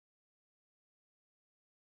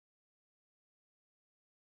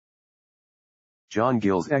John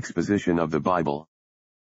Gill's Exposition of the Bible.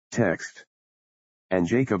 Text. And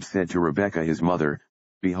Jacob said to Rebekah his mother,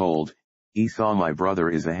 Behold, Esau my brother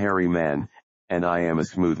is a hairy man, and I am a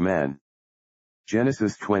smooth man.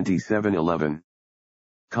 Genesis 27:11.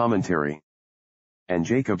 Commentary. And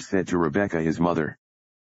Jacob said to Rebekah his mother,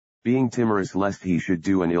 being timorous lest he should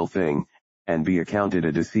do an ill thing, and be accounted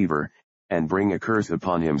a deceiver, and bring a curse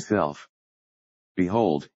upon himself.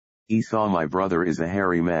 Behold, Esau my brother is a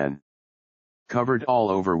hairy man, covered all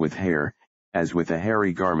over with hair, as with a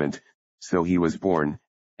hairy garment, so he was born,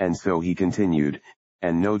 and so he continued,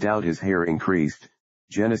 and no doubt his hair increased.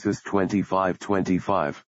 Genesis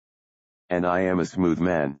 25:25. And I am a smooth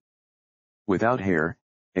man, without hair,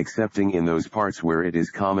 excepting in those parts where it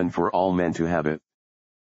is common for all men to have it.